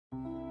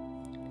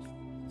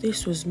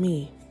This was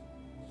me,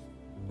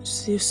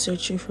 still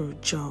searching for a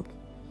job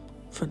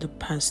for the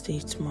past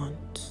 8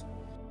 months.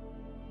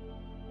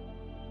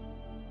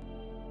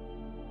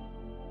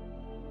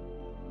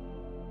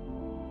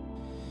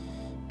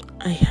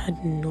 I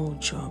had no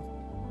job.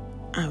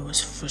 I was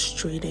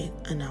frustrated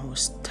and I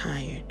was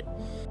tired.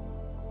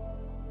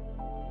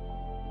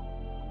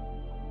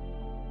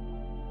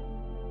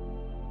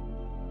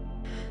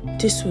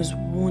 This was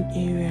one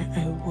area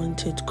I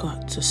wanted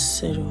God to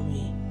settle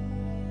me.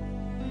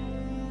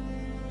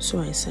 So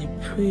as I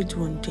prayed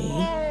one day,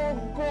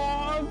 oh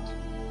God,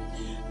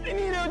 I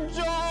need a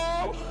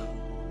job.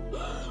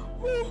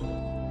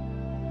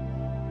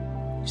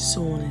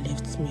 Someone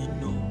left me a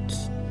note.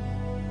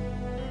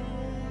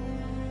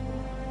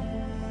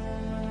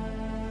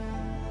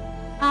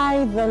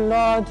 I, the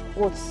Lord,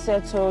 would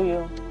settle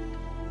you.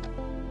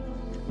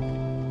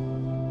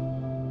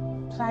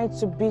 Apply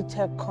to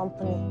B-Tech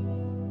company.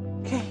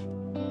 Okay.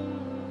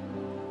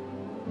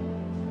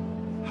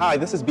 Hi,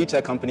 this is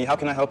B-Tech company. How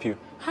can I help you?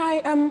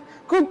 Hi,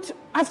 good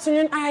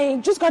afternoon. I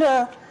just got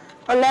a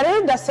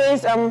letter that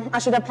says I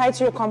should apply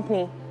to your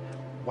company.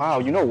 Wow,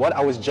 you know what?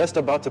 I was just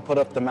about to put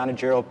up the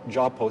managerial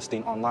job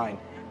posting online.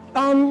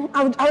 I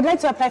would like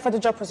to apply for the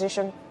job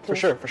position, please.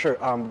 For sure.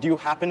 Do you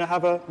happen to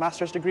have a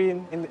master's degree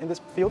in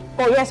this field?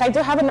 Oh, yes, I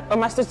do have a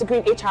master's degree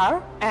in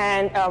HR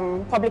and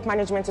public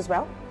management as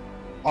well.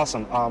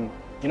 Awesome.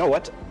 You know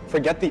what?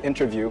 Forget the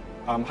interview.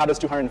 How does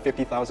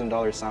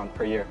 $250,000 sound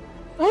per year?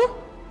 Huh?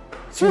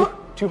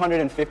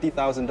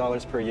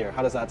 $250,000 per year.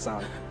 How does that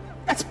sound?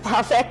 That's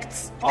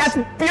perfect.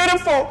 Awesome. That's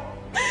beautiful.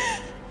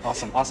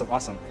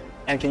 Awesome.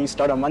 And can you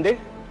start on Monday?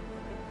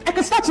 I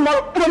can start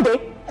tomorrow,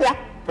 Monday. Yeah.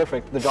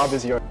 Perfect. The job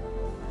is yours.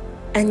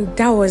 And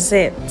that was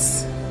it.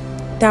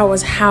 That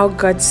was how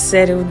God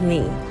settled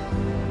me.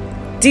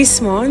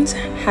 This month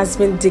has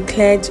been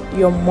declared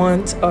your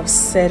month of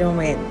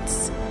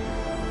settlement.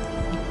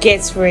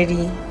 Get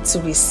ready to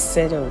be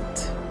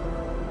settled.